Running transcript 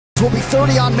will be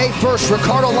 30 on May 1st.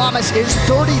 Ricardo Lamas is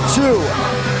 32.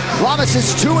 Lamas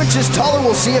is 2 inches taller.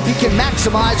 We'll see if he can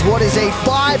maximize what is a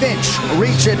 5-inch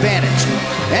reach advantage.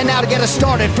 And now to get us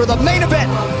started for the main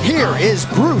event, here is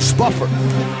Bruce Buffer.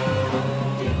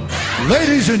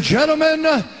 Ladies and gentlemen,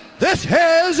 this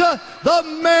is the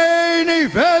main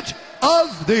event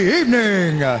of the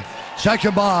evening.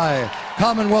 Sanctioned by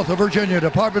Commonwealth of Virginia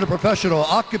Department of Professional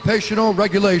Occupational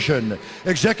Regulation.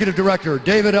 Executive Director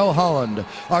David L. Holland.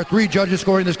 Our 3 judges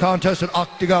scoring this contest at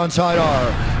Octagon side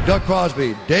are Doug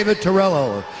Crosby, David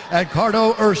Torello, and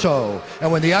Cardo Urso.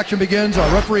 And when the action begins,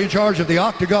 our referee in charge of the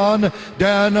Octagon,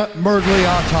 Dan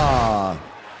Mergliata.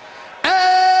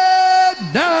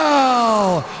 And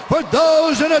now, for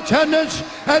those in attendance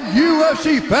and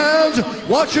UFC fans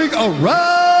watching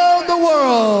around the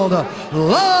world,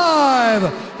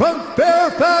 live from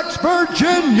Fairfax,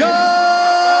 Virginia,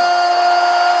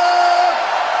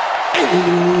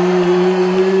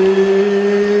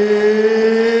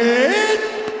 it's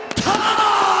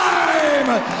time!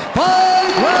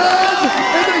 5 rounds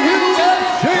in the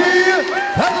UFC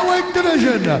featherweight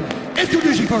division.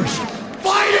 Introducing first,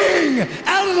 fighting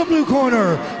out of the blue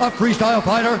corner, a freestyle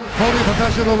fighter holding a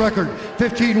professional record,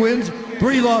 15 wins,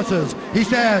 3 losses. He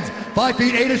stands 5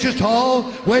 feet 8 inches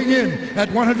tall, weighing in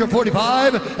at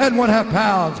 145 1/2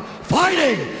 pounds.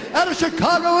 Fighting out of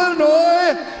Chicago,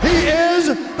 Illinois, he is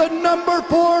the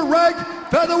 #4 ranked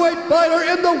featherweight fighter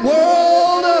in the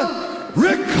world,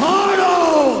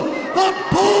 Ricardo the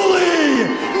Bully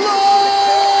Lamas.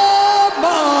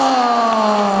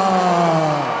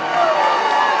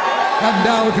 And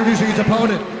now introducing his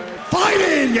opponent,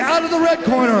 fighting out of the red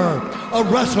corner, a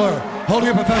wrestler holding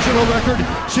a professional record,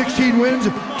 16 wins,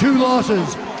 2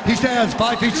 losses. He stands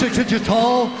 5 feet 6 inches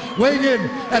tall, weighing in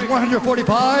at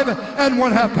 145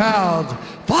 1/2 pounds.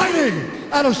 Fighting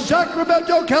out of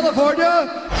Sacramento,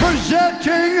 California,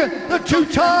 presenting the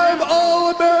 2-time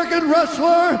All-American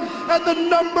wrestler and the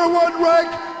 #1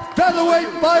 ranked featherweight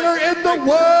fighter in the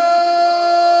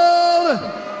world,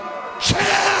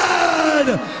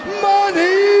 Chad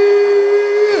Money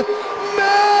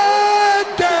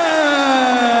Mendes!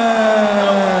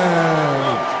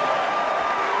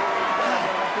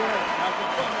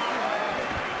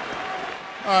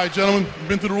 All right, gentlemen, you've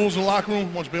been through the rules in the locker room.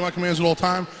 I want you to obey my commands at all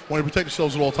times. I want you to protect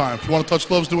yourselves at all times. If you want to touch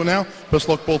gloves, do it now. Best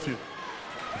luck, both of you.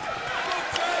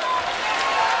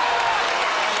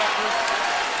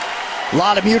 A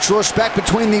lot of mutual respect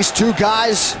between these 2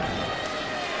 guys.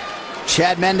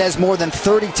 Chad Mendes, more than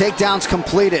 30 takedowns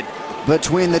completed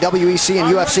between the WEC and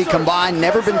UFC combined.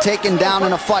 Never been taken down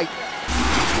in a fight.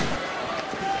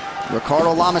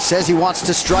 Ricardo Lamas says he wants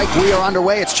to strike. We are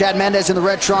underway. It's Chad Mendes in the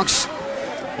red trunks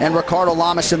and Ricardo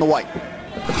Lamas in the white.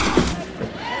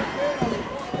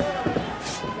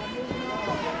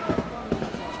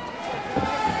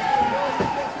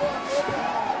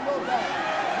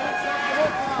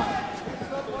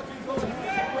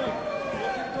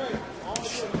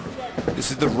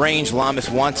 This is the range Lamas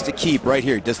wants to keep right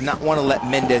here. He does not want to let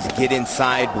Mendes get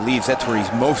inside. Believes that's where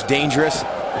he's most dangerous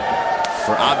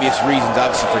for obvious reasons,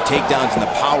 obviously for takedowns and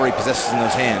the power he possesses in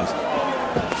those hands.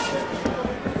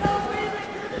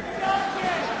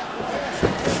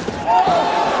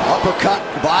 Uppercut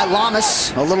by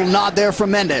Lamas. A little nod there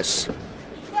from Mendes.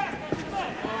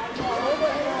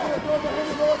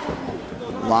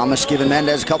 Lamas giving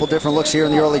Mendes a couple different looks here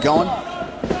in the early going.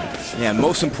 Yeah,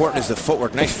 most important is the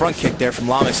footwork. Nice front kick there from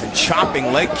Lamas and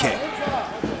chopping leg kick.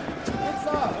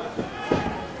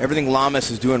 Everything Lamas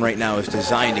is doing right now is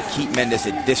designed to keep Mendes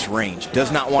at this range.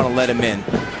 Does not want to let him in.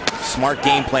 Smart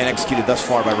game plan executed thus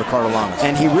far by Ricardo Lamas.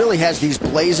 And he really has these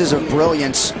blazes of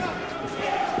brilliance.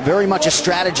 Very much a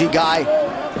strategy guy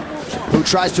who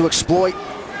tries to exploit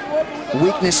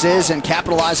weaknesses and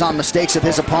capitalize on mistakes of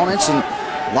his opponents. And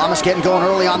Lamas getting going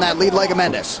early on that lead leg of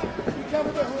Mendes.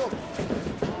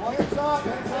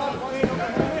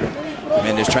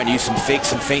 Mendes trying to use some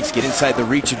fakes and feints to get inside the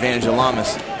reach advantage of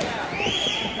Lamas.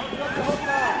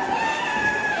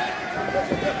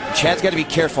 Chad's got to be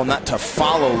careful not to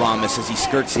follow Lamas as he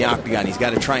skirts the octagon. He's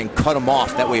got to try and cut him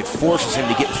off. That way it forces him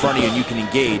to get in front of you and you can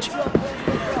engage.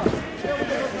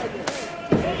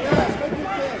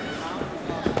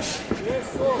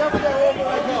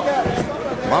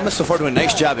 Lamas so far doing a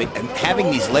nice job at having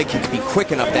these leg kicks be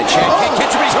quick enough that Chad can't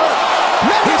catch him. He's hurt.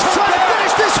 Mendes trying to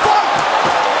finish this fight.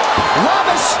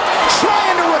 Lamas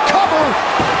trying to recover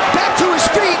back to his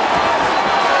feet.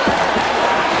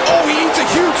 Oh, he eats a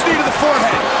huge knee to the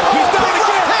forehead. He's done it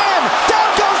again. Hand.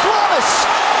 Down goes Lamas.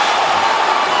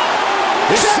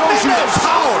 This shows you the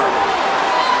power.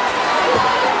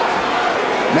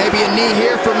 Maybe Maybe a knee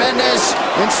here for Mendes.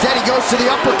 Instead, he goes to the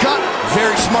uppercut.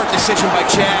 Very smart decision by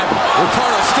Chad.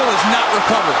 Ricardo still has not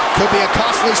recovered. Could be a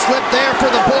costly slip there for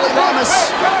the bully Lamas.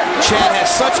 Chad has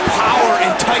such power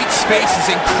in tight spaces,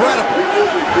 incredible.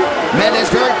 Mendes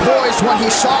very poised. When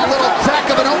he saw a little crack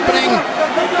of an opening,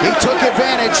 he took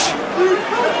advantage.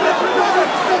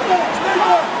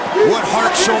 What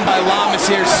heart shown by Lamas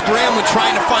here, scrambling,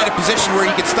 trying to find a position where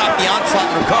he could stop the onslaught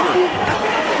and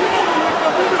recover.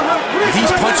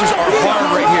 These punches are hard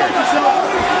right here.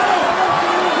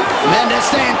 Mendes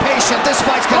staying patient. This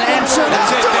fight's going to end soon.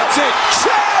 That's it, that's it.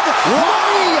 Chad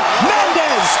Ronnie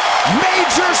Mendes.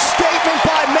 Major statement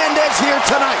by Mendes here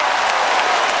tonight.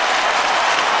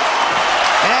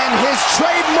 And his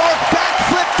trademark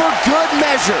backflip for good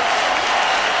measure.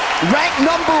 Ranked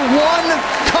number 1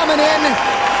 coming in.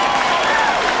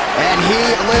 And he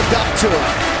lived up to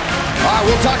it. All right,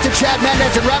 we'll talk to Chad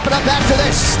Mendes and wrap it up after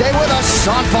this. Stay with us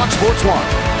on Fox Sports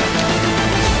 1.